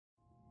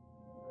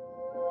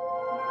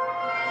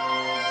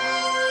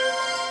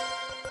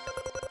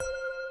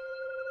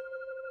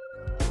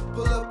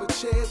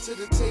to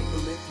the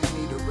table if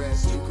you need a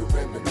rest, you can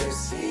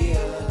reminisce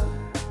here.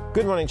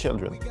 Good morning,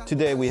 children.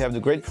 Today we have the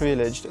great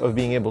privilege of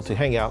being able to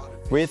hang out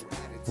with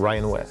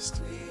Ryan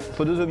West.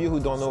 For those of you who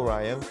don't know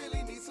Ryan,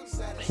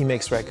 he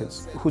makes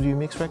records. Who do you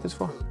mix records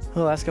for? Well,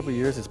 the last couple of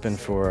years it's been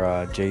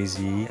for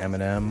Jay-Z,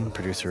 Eminem,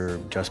 producer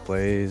Just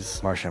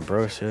Blaze, Marsha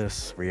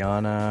Ambrosius,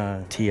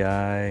 Rihanna,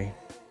 T.I.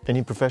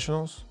 Any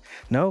professionals?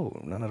 No,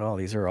 none at all.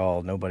 These are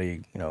all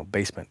nobody,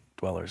 basement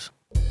dwellers.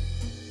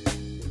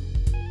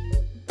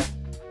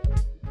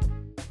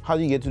 How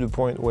do you get to the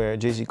point where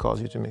Jay-Z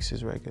calls you to mix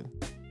his record?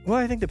 Well,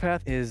 I think the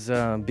path is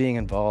being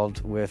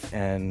involved with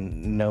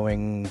and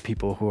knowing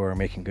people who are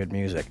making good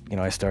music.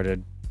 I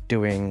started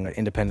doing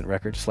independent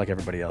records just like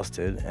everybody else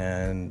did,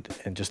 and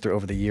just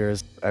over the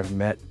years, I've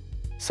met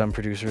some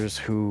producers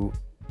who,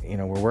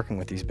 were working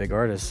with these big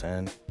artists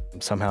and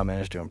somehow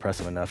managed to impress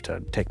them enough to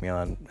take me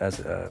on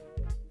as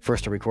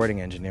first a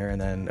recording engineer,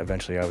 and then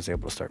eventually I was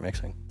able to start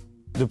mixing.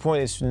 The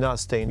point is to not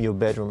stay in your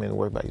bedroom and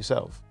work by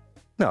yourself.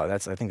 No, I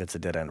think that's a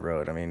dead-end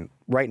road. I mean,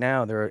 right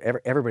now,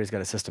 everybody's got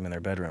a system in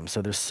their bedroom,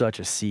 so there's such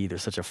a sea,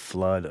 there's such a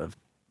flood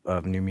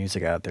of new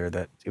music out there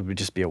that it would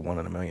just be a 1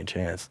 in a million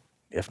chance,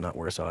 if not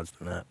worse odds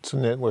than that. So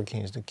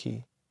networking is the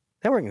key.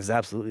 Networking is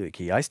absolutely the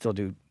key. I still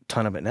do a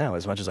ton of it now,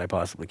 as much as I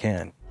possibly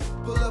can.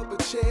 Pull up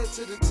a chair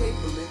to the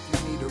table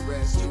if you need a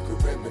rest, you can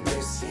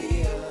reminisce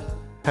here.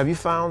 Have you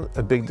found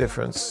a big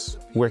difference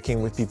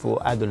working with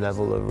people at the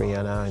level of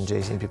Rihanna and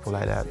Jay-Z and people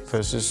like that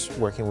versus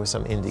working with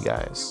some indie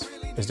guys?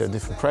 Is there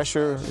different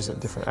pressure? Is there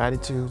different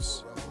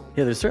attitudes?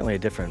 Yeah, there's certainly a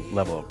different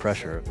level of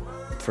pressure.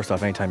 First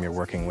off, anytime you're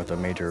working with a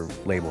major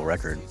label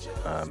record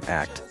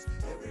act,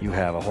 you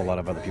have a whole lot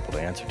of other people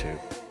to answer to,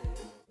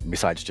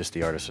 besides just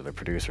the artist or the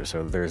producer,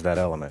 so there's that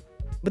element.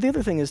 But the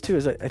other thing is, too,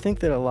 is I think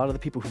that a lot of the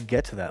people who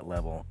get to that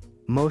level,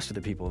 most of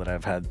the people that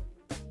I've had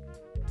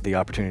the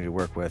opportunity to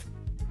work with,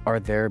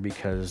 are there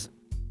because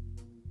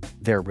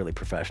they're really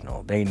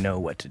professional. They know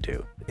what to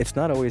do. It's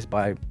not always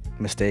by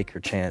mistake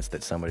or chance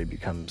that somebody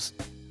becomes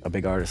a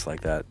big artist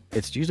like that.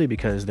 It's usually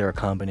because they're a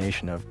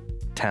combination of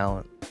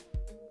talent,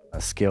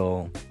 a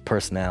skill,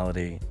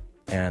 personality,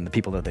 and the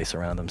people that they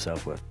surround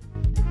themselves with.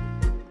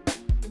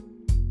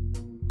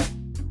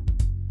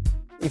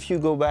 If you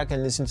go back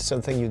and listen to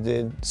something you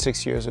did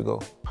 6 years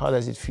ago, how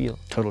does it feel?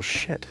 Total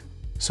shit.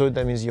 So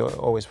that means you're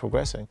always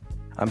progressing.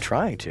 I'm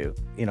trying to.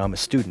 I'm a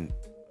student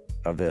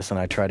of this, and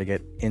I try to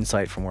get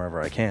insight from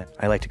wherever I can.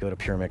 I like to go to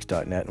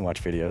Puremix.net and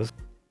watch videos.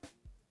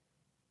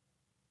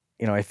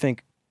 I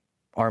think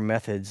our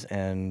methods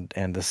and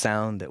the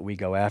sound that we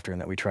go after and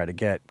that we try to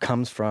get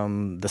comes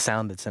from the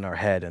sound that's in our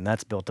head, and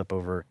that's built up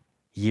over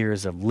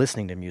years of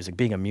listening to music,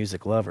 being a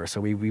music lover. So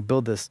we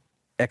build this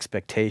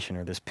expectation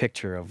or this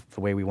picture of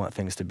the way we want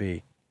things to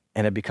be,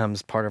 and it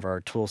becomes part of our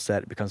tool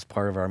set, it becomes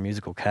part of our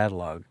musical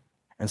catalog.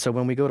 And so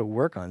when we go to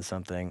work on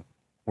something,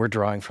 we're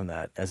drawing from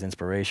that as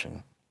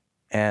inspiration.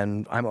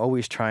 And I'm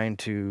always trying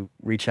to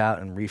reach out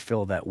and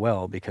refill that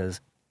well,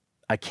 because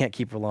I can't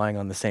keep relying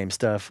on the same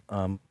stuff,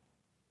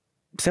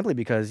 simply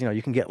because,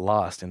 you can get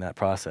lost in that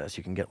process.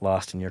 You can get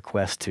lost in your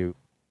quest to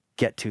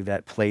get to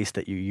that place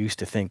that you used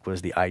to think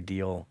was the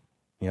ideal,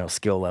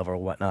 skill level or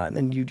whatnot. And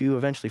then you do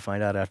eventually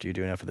find out after you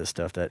do enough of this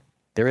stuff that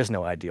there is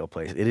no ideal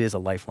place. It is a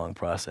lifelong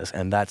process.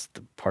 And that's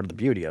part of the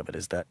beauty of it,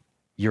 is that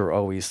you're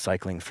always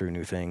cycling through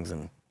new things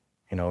and,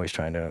 always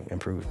trying to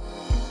improve.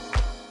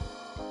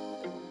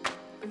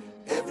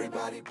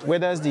 Where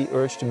does the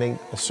urge to make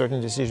a certain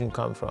decision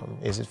come from?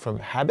 Is it from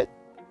habit?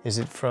 Is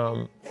it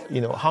from,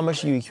 how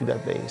much do you EQ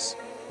that bass?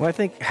 Well, I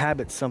think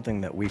habit's something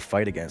that we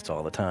fight against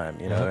all the time,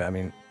 I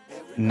mean,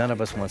 none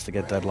of us wants to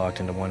get deadlocked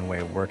into one way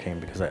of working,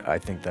 because I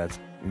think that's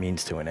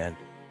means to an end.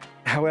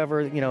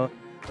 However,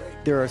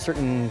 there are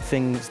certain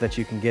things that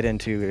you can get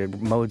into,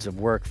 modes of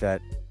work,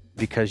 that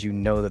because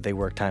that they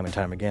work time and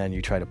time again,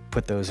 you try to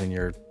put those in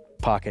your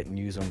pocket and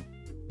use them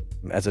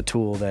as a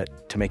tool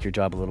to make your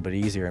job a little bit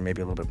easier and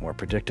maybe a little bit more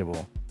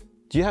predictable.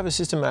 Do you have a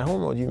system at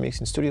home, or do you mix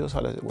in studios?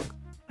 How does it work?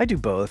 I do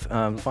both.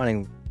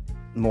 Finding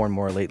more and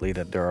more lately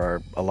that there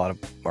are a lot of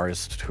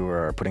artists who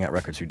are putting out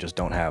records who just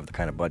don't have the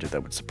kind of budget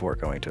that would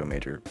support going to a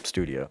major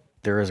studio.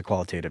 There is a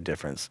qualitative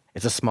difference.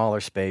 It's a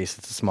smaller space,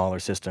 it's a smaller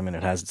system, and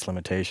it has its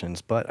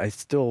limitations, but I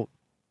still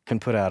can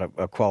put out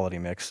a quality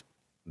mix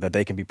that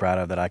they can be proud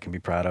of, that I can be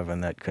proud of,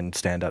 and that can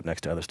stand up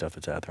next to other stuff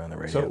that's out there on the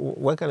radio. So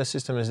what kind of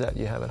system is that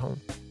you have at home?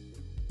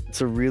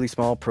 It's a really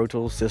small Pro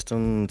Tools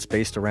system. It's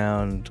based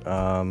around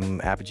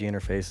Apogee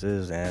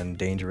interfaces and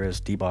Dangerous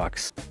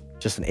D-Box.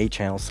 Just an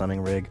 8-channel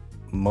summing rig.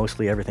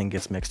 Mostly everything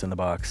gets mixed in the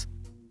box.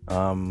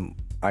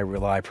 I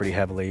rely pretty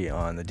heavily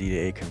on the D to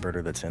A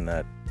converter that's in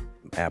that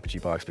Apogee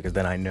box, because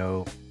then I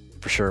know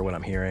for sure what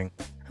I'm hearing.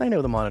 I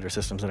know the monitor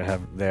systems that I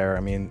have there. I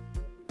mean,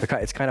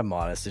 it's kind of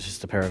modest. It's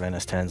just a pair of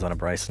NS10s on a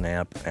Bryson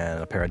amp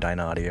and a pair of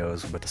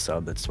Dynaudios with a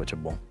sub that's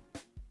switchable.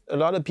 A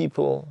lot of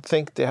people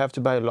think they have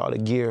to buy a lot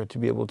of gear to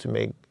be able to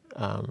make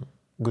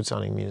good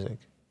sounding music.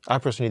 I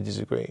personally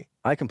disagree.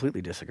 I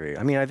completely disagree.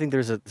 I mean, I think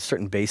there's a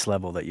certain base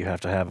level that you have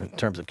to have in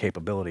terms of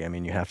capability. I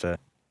mean, you have to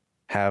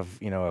have,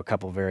 a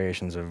couple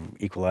variations of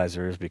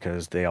equalizers,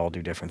 because they all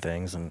do different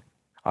things. And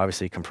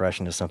Obviously,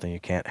 compression is something you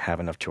can't have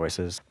enough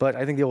choices. But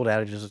I think the old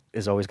adage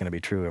is always going to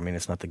be true. I mean,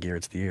 it's not the gear,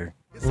 it's the ear.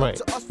 Right.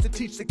 To us to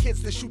teach the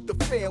kids to shoot the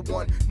fair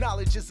one.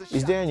 Knowledge is a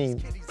Is there any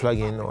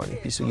plugin or any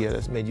piece of gear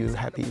that's made you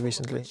happy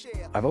recently?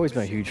 I've always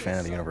been a huge fan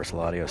of the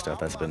Universal Audio stuff.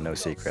 That's been no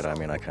secret. I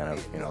mean, I kind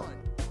of,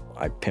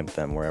 I pimp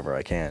them wherever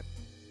I can.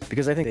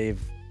 Because I think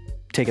they've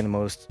taken the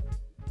most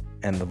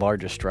and the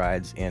largest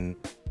strides in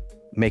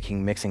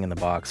making mixing in the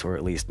box, or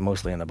at least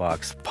mostly in the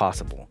box,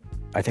 possible.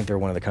 I think they're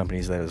one of the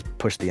companies that has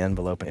pushed the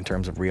envelope in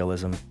terms of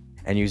realism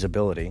and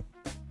usability.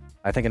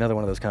 I think another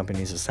one of those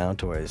companies is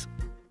Soundtoys.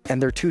 And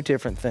they're two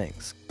different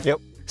things. Yep.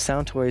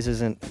 Soundtoys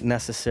isn't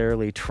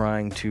necessarily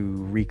trying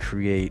to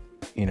recreate,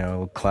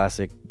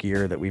 classic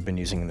gear that we've been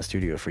using in the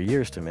studio for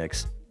years to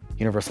mix.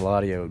 Universal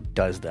Audio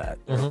does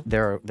that.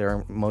 Mm-hmm.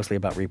 They're mostly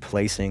about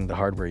replacing the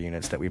hardware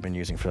units that we've been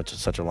using for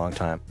such a long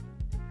time.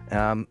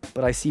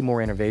 But I see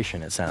more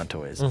innovation at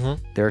Soundtoys.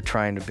 Mm-hmm. They're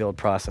trying to build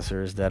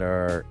processors that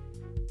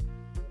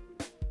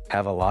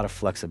have a lot of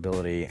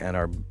flexibility and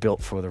are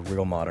built for the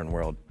real modern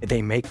world.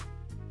 They make,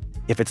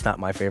 if it's not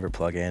my favorite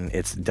plugin,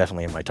 it's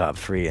definitely in my top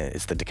 3.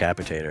 It's the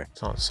Decapitator.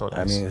 Sounds so nice.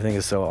 I mean, the thing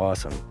is so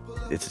awesome.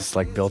 It's just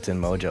like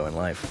built-in mojo in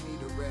life.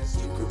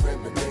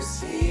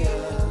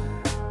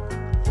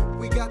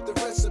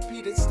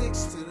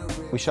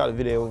 We shot a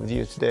video with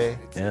you today.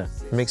 Yeah.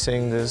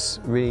 Mixing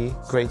this really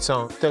great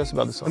song. Tell us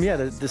about the song. Yeah,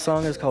 the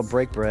song is called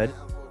Break Bread.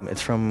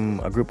 It's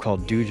from a group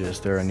called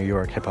Dooges. They're a New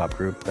York hip-hop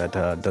group that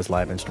does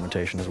live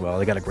instrumentation as well.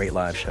 They got a great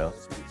live show.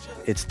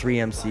 It's 3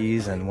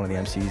 MCs, and one of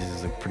the MCs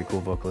is a pretty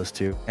cool vocalist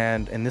too.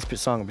 And in this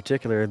song in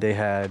particular, they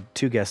had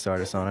 2 guest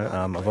artists on it,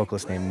 a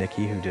vocalist named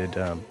Nikki, who did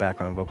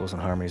background vocals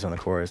and harmonies on the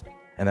chorus,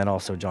 and then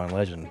also John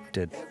Legend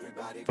did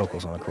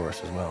vocals on the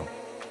chorus as well.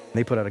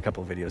 They put out a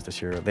couple of videos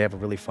this year. They have a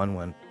really fun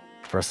one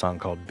for a song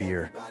called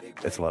Beer.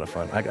 It's a lot of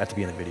fun. I got to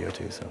be in the video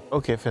too, so.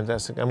 Okay,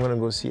 fantastic. I'm gonna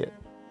go see it.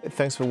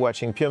 Thanks for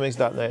watching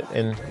Puremix.net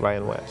and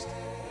Ryan West.